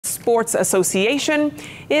Sports Association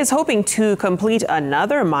is hoping to complete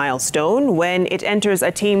another milestone when it enters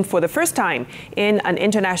a team for the first time in an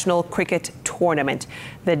international cricket tournament.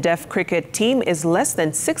 The deaf cricket team is less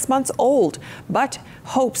than 6 months old, but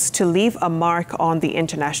hopes to leave a mark on the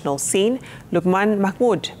international scene. Lukman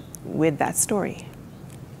Mahmood with that story.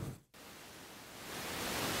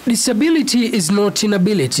 Disability is not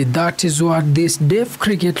inability. That is what these deaf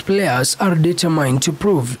cricket players are determined to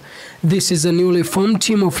prove. This is a newly formed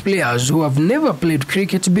team of players who have never played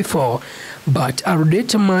cricket before, but are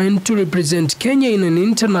determined to represent Kenya in an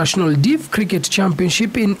international deaf cricket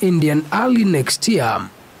championship in India early next year.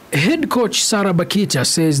 Head coach Sarah Bakita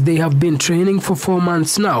says they have been training for 4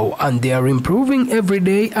 months now and they are improving every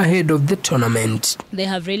day ahead of the tournament. They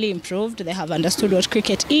have really improved. They have understood what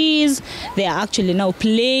cricket is. They are actually now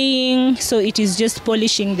playing. So it is just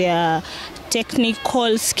polishing their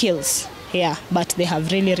technical skills. Yeah, but they have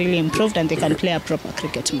really improved and they can play a proper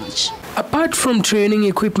cricket match. Apart from training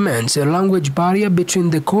equipment, a language barrier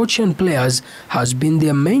between the coach and players has been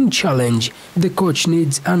their main challenge. The coach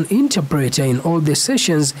needs an interpreter in all the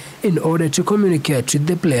sessions in order to communicate with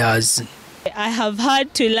the players. I have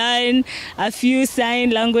had to learn a few sign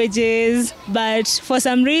languages, but for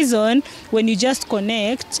some reason, when you just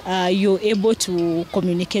connect, you're able to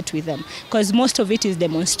communicate with them. Because most of it is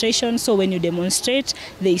demonstration, so when you demonstrate,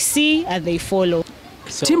 they see and they follow.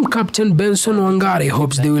 Team captain Benson Wangari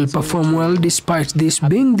hopes they will perform well despite this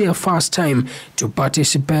being their first time to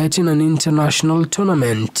participate in an international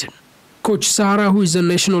tournament. Coach Sarah, who is a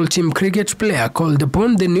national team cricket player, called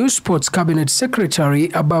upon the new sports cabinet secretary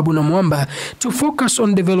Ababu Namwamba to focus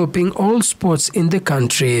on developing all sports in the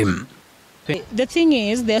country. The thing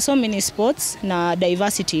is, there are so many sports na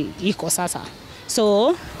diversity iko sasa.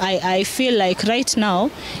 So I feel like right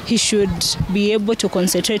now he should be able to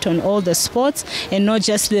concentrate on all the sports and not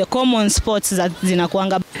just the common sports that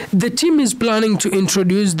zinakuanga. The team is planning to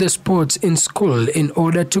introduce the sports in school in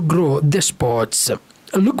order to grow the sports.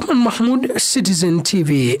 Lukman Mahmood, Citizen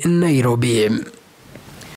TV, Nairobi.